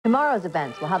Tomorrow's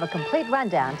events will have a complete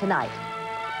rundown tonight.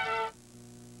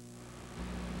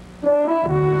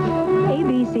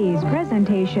 ABC's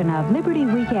presentation of Liberty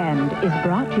Weekend is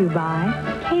brought to you by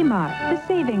Kmart, the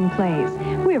saving place.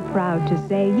 We're proud to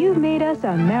say you made us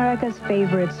America's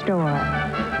favorite store.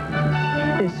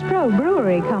 The Stroh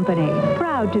Brewery Company,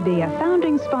 proud to be a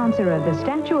founding sponsor of the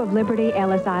Statue of Liberty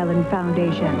Ellis Island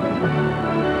Foundation.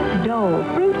 Dole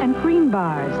Fruit and Cream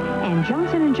Bars, and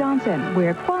Johnson & Johnson,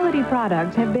 where quality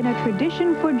products have been a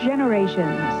tradition for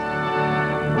generations.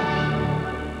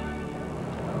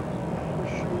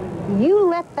 You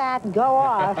let that go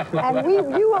off, and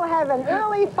you will have an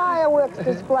early fireworks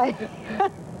display.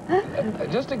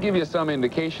 Just to give you some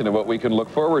indication of what we can look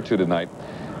forward to tonight,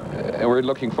 and we're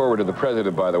looking forward to the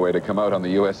President, by the way, to come out on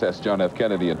the USS John F.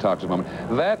 Kennedy and talk to him.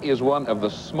 That is one of the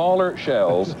smaller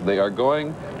shells they are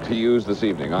going to use this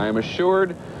evening. I am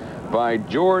assured by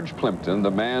George Plimpton,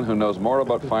 the man who knows more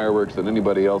about fireworks than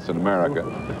anybody else in America,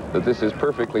 that this is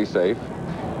perfectly safe.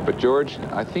 But, George,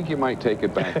 I think you might take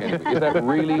it back anyway. Is that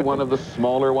really one of the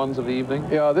smaller ones of the evening?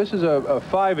 Yeah, this is a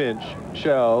 5-inch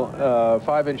shell,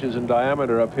 5 inches in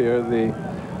diameter up here. The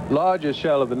largest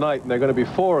shell of the night, and there are going to be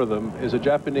 4 of them, is a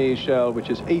Japanese shell which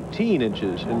is 18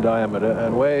 inches in diameter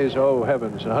and weighs, oh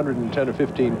heavens, 110 or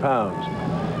 15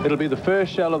 pounds. It'll be the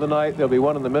first shell of the night. There'll be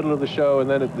one in the middle of the show, and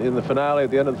then in the finale,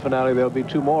 at the end of the finale, there'll be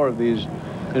 2 more of these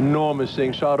enormous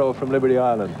things shot over from Liberty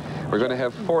Island. We're going to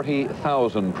have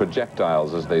 40,000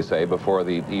 projectiles, as they say, before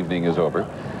the evening is over.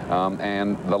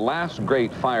 And the last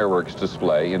great fireworks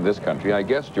display in this country, I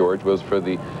guess, George, was for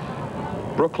the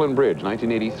Brooklyn Bridge,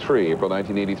 1983, April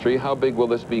 1983. How big will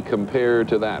this be compared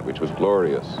to that, which was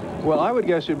glorious? Well, I would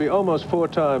guess it'd be almost 4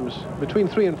 times, between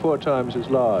 3 and 4 times as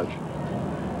large.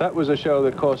 That was a show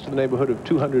that cost in the neighborhood of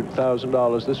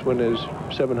 $200,000. This one is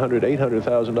 $700,000,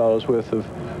 $800,000 worth of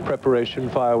preparation,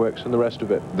 fireworks, and the rest of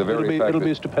it. It'll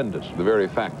be stupendous. The very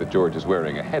fact that George is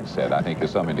wearing a headset, I think, is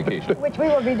some indication. Which we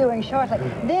will be doing shortly.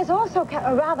 There's also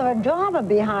rather a drama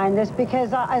behind this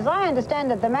because, as I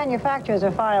understand it, the manufacturers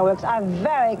of fireworks are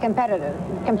very competitive,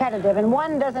 and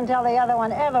one doesn't tell the other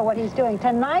one ever what he's doing.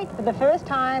 Tonight, for the first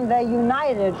time, they're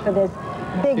united for this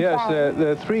big Yes, there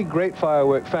are 3 great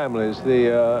firework families.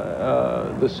 The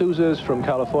Sousas from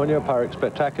California, Pyro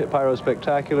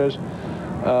Spectaculars,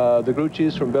 the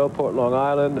Grucci's from Bellport, Long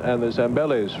Island, and the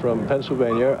Zambellis from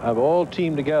Pennsylvania have all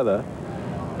teamed together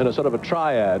in a sort of a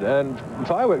triad. And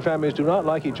firework families do not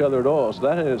like each other at all, so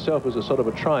that in itself is a sort of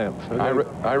a triumph.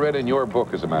 I read in your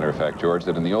book, as a matter of fact, George,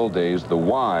 that in the old days, the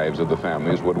wives of the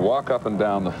families would walk up and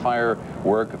down the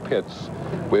firework pits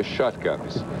with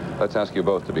shotguns. Let's ask you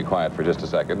both to be quiet for just a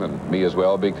second, and me as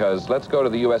well, because let's go to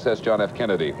the USS John F.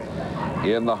 Kennedy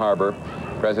in the harbor.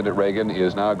 President Reagan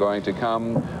is now going to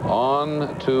come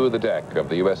on to the deck of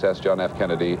the USS John F.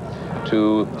 Kennedy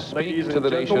to speak to the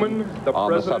nation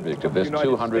on the subject of this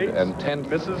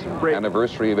 210th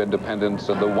anniversary of independence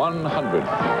and the 100th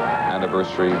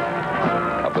anniversary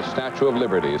of the Statue of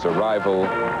Liberty's arrival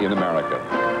in America.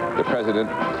 The President,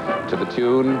 to the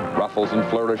tune, ruffles and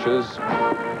flourishes,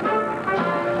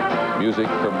 music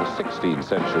from the 16th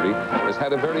century, has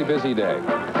had a very busy day.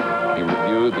 He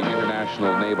reviewed the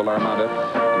International Naval Armada.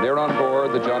 They're on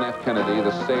board the John F. Kennedy,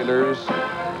 the sailors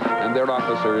and their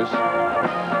officers,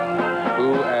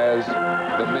 who, as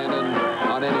the men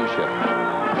on any ship,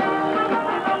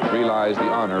 realize the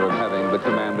honor of having the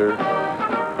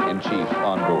commander-in-chief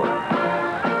on board.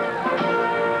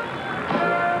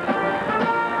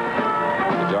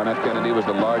 The John F. Kennedy was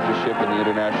the largest ship in the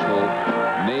International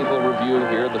Naval Review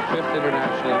here, the 5th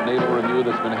International Naval Review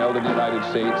that's been held in the United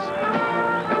States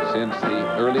since the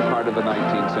early part of the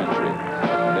 19th century.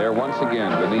 There, once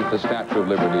again, beneath the Statue of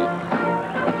Liberty,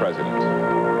 the President.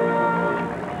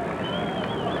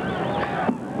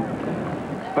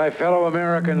 My fellow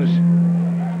Americans,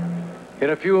 in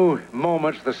a few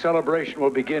moments, the celebration will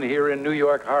begin here in New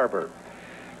York Harbor.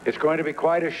 It's going to be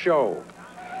quite a show.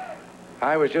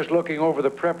 I was just looking over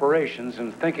the preparations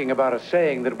and thinking about a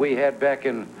saying that we had back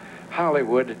in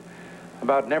Hollywood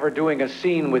about never doing a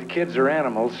scene with kids or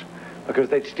animals because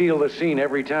they'd steal the scene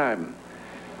every time.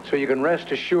 So you can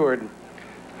rest assured,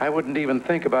 I wouldn't even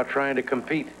think about trying to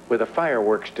compete with a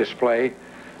fireworks display,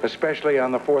 especially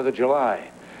on the 4th of July.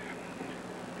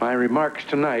 My remarks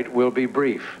tonight will be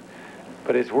brief,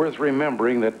 but it's worth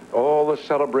remembering that all the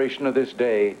celebration of this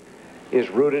day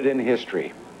is rooted in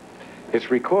history.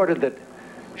 It's recorded that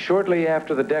shortly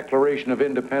after the Declaration of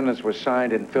Independence was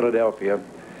signed in Philadelphia,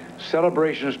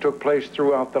 celebrations took place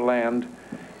throughout the land,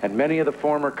 and many of the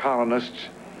former colonists,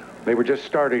 they were just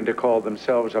starting to call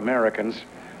themselves Americans,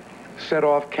 set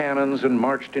off cannons and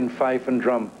marched in fife and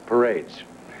drum parades.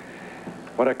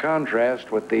 What a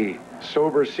contrast with the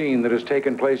sober scene that has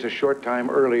taken place a short time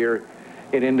earlier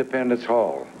in Independence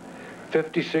Hall.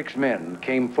 56 men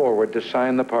came forward to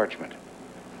sign the parchment.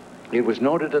 It was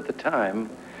noted at the time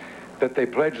that they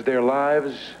pledged their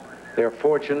lives, their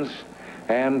fortunes,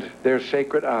 and their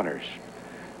sacred honors.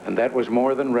 And that was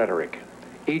more than rhetoric.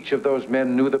 Each of those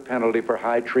men knew the penalty for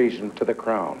high treason to the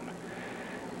crown.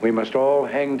 We must all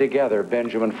hang together,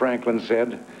 Benjamin Franklin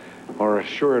said, or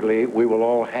assuredly we will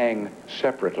all hang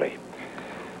separately.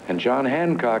 And John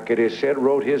Hancock, it is said,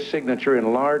 wrote his signature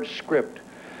in large script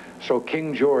so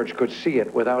King George could see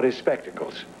it without his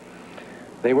spectacles.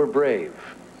 They were brave.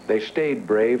 They stayed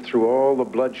brave through all the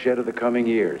bloodshed of the coming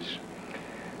years.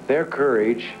 Their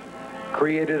courage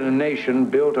created a nation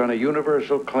built on a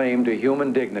universal claim to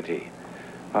human dignity,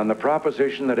 on the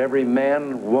proposition that every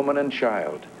man, woman, and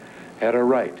child had a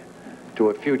right to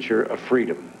a future of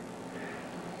freedom.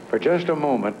 For just a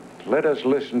moment, let us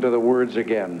listen to the words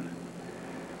again.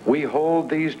 We hold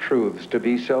these truths to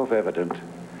be self-evident,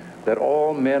 that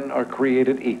all men are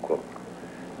created equal,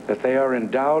 that they are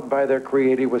endowed by their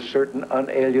Creator with certain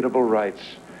unalienable rights,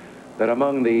 that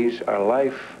among these are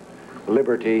life,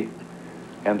 liberty,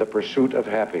 and the pursuit of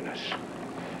happiness.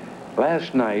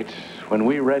 Last night, when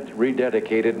we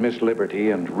rededicated Miss Liberty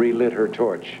and relit her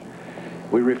torch,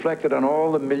 we reflected on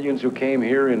all the millions who came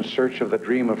here in search of the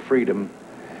dream of freedom,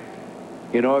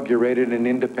 inaugurated in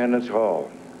Independence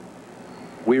Hall.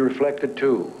 We reflected,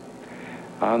 too,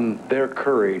 on their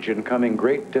courage in coming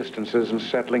great distances and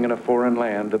settling in a foreign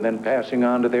land and then passing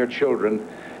on to their children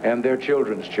and their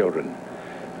children's children.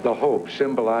 The hope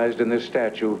symbolized in this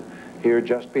statue here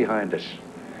just behind us,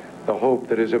 the hope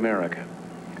that is America.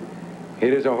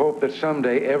 It is a hope that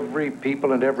someday every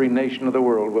people and every nation of the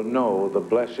world will know the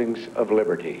blessings of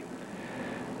liberty.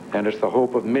 And it's the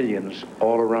hope of millions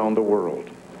all around the world.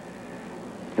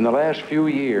 In the last few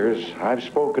years, I've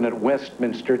spoken at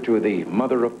Westminster to the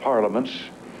Mother of Parliaments,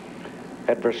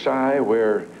 at Versailles,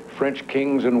 where French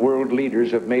kings and world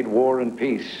leaders have made war and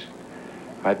peace.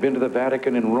 I've been to the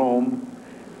Vatican in Rome,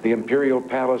 the Imperial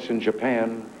Palace in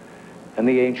Japan, and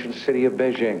the ancient city of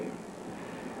Beijing.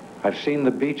 I've seen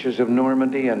the beaches of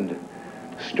Normandy and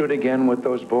stood again with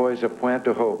those boys of Pointe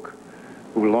du Hoc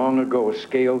who long ago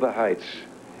scaled the heights,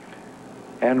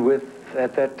 and with,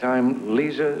 at that time,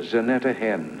 Lisa Zanetta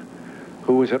Hen,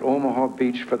 who was at Omaha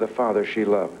Beach for the father she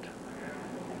loved,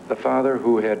 the father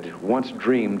who had once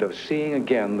dreamed of seeing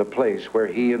again the place where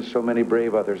he and so many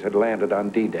brave others had landed on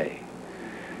D-Day.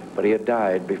 But he had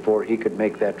died before he could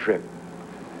make that trip,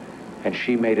 and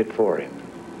she made it for him.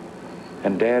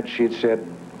 And Dad, she'd said,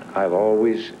 I'll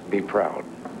always be proud.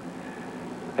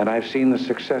 And I've seen the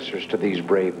successors to these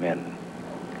brave men,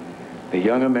 the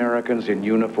young Americans in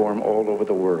uniform all over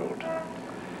the world,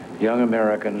 young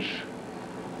Americans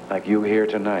like you here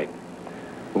tonight,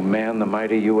 who man the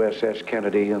mighty USS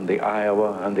Kennedy and the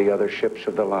Iowa and the other ships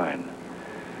of the line.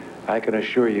 I can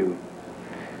assure you,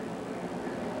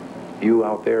 you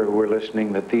out there who are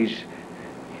listening, that these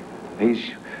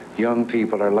young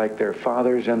people are like their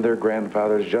fathers and their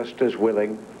grandfathers, just as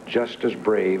willing, just as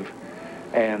brave,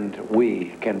 and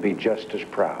we can be just as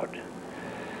proud.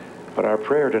 But our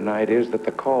prayer tonight is that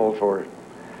the call for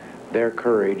their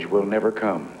courage will never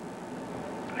come,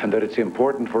 and that it's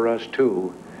important for us,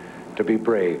 too, to be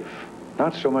brave.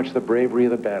 Not so much the bravery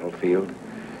of the battlefield,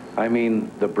 I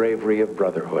mean the bravery of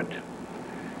brotherhood.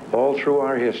 All through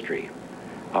our history,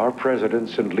 our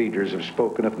presidents and leaders have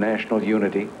spoken of national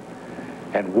unity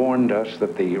and warned us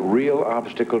that the real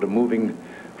obstacle to moving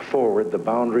forward the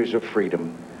boundaries of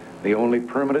freedom, the only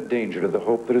permanent danger to the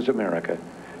hope that is America,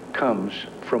 comes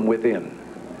from within.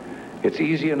 It's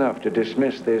easy enough to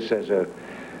dismiss this as a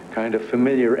kind of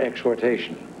familiar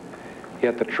exhortation.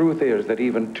 Yet the truth is that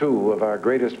even two of our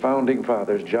greatest founding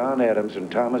fathers, John Adams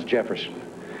and Thomas Jefferson,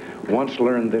 once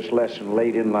learned this lesson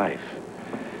late in life.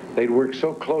 They'd worked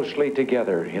so closely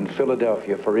together in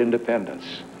Philadelphia for independence.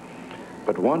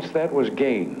 But once that was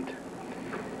gained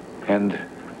and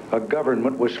a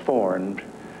government was formed,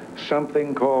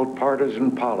 something called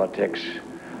partisan politics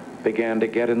began to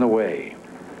get in the way.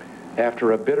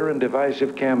 After a bitter and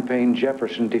divisive campaign,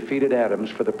 Jefferson defeated Adams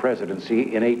for the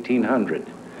presidency in 1800.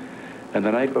 And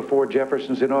the night before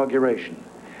Jefferson's inauguration,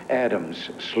 Adams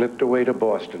slipped away to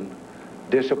Boston,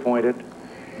 disappointed,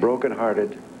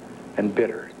 broken-hearted, and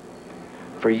bitter.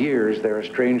 For years, their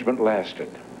estrangement lasted.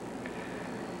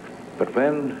 But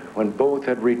when both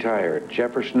had retired,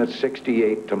 Jefferson at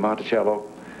 68 to Monticello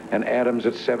and Adams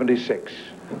at 76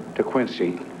 to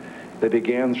Quincy, they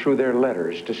began through their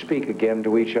letters to speak again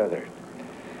to each other.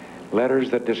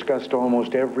 Letters that discussed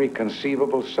almost every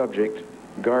conceivable subject: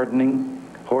 gardening,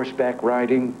 horseback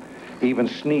riding, even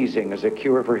sneezing as a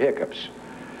cure for hiccups.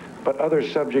 but other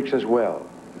subjects as well.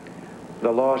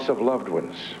 The loss of loved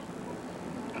ones,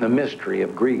 the mystery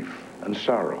of grief and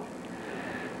sorrow,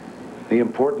 the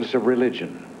importance of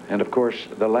religion, and of course,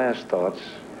 the last thoughts,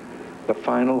 the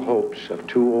final hopes of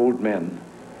two old men,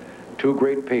 two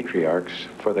great patriarchs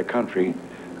for the country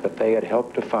that they had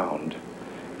helped to found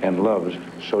and loved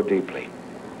so deeply.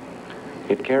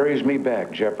 It carries me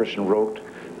back, Jefferson wrote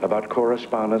about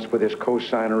correspondence with his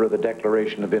co-signer of the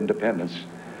Declaration of Independence,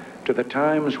 to the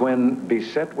times when,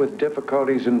 beset with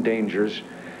difficulties and dangers,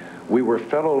 we were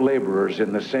fellow laborers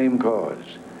in the same cause,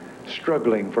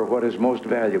 struggling for what is most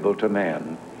valuable to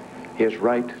man, his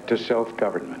right to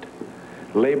self-government,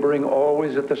 laboring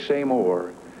always at the same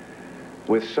oar,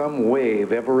 with some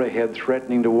wave ever ahead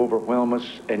threatening to overwhelm us,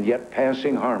 and yet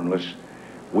passing harmless,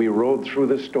 we rode through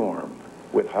the storm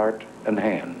with heart and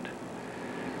hand.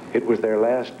 It was their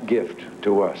last gift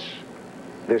to us,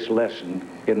 this lesson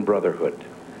in brotherhood,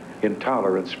 in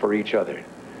tolerance for each other,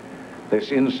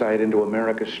 this insight into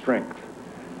America's strength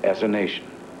as a nation.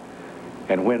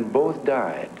 And when both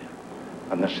died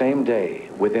on the same day,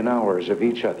 within hours of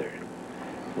each other,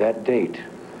 that date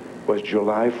was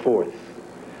July 4th,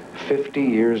 50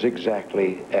 years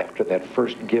exactly after that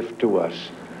first gift to us,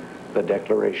 the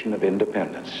Declaration of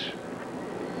Independence.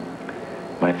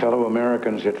 My fellow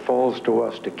Americans, it falls to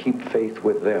us to keep faith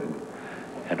with them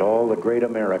and all the great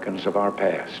Americans of our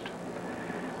past.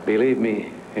 Believe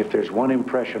me, if there's one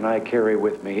impression I carry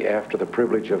with me after the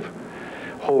privilege of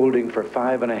holding for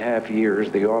 5.5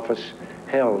 years the office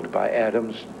held by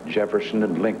Adams, Jefferson,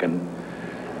 and Lincoln,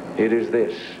 it is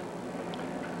this,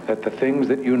 that the things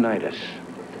that unite us,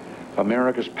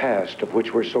 America's past of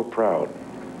which we're so proud,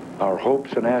 our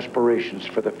hopes and aspirations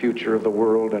for the future of the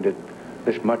world and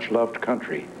this much-loved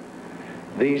country,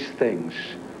 these things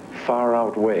far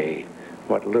outweigh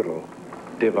what little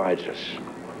divides us.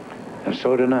 And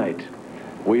so tonight,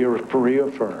 we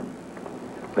reaffirm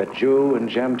that Jew and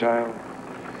Gentile,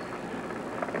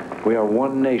 we are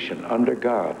one nation under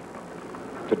God,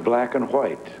 that black and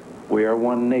white, we are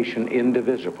one nation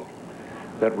indivisible,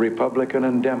 that Republican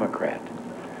and Democrat,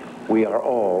 we are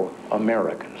all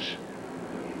Americans.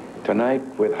 Tonight,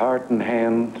 with heart and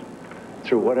hand,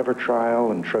 through whatever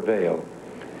trial and travail,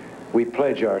 we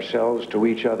pledge ourselves to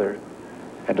each other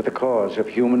and to the cause of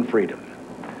human freedom,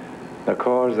 the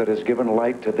cause that has given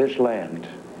light to this land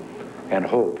and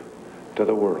hope to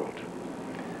the world.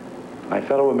 My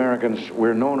fellow Americans,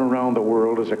 we're known around the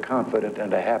world as a confident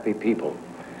and a happy people.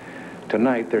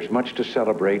 Tonight, there's much to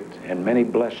celebrate and many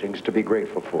blessings to be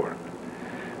grateful for.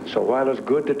 So while it's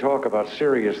good to talk about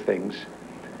serious things,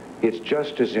 it's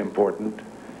just as important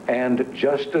and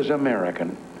just as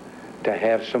American to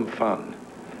have some fun.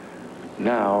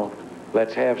 Now,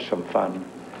 let's have some fun.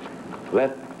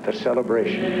 Let the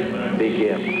celebration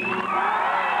begin.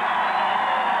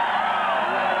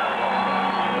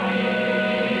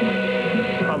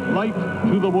 A light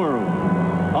to the world,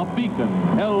 a beacon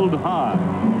held high.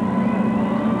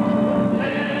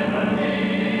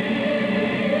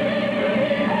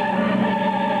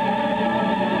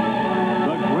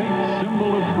 The great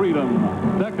symbol of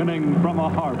freedom beckoning from a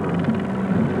harbor.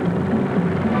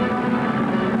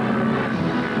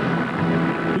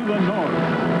 To the north,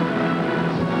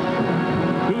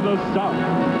 to the south,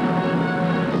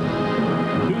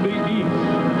 to the east,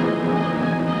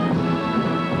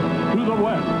 to the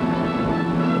west,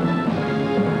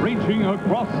 reaching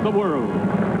across the world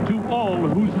to all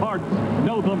whose hearts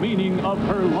know the meaning of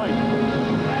her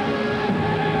life.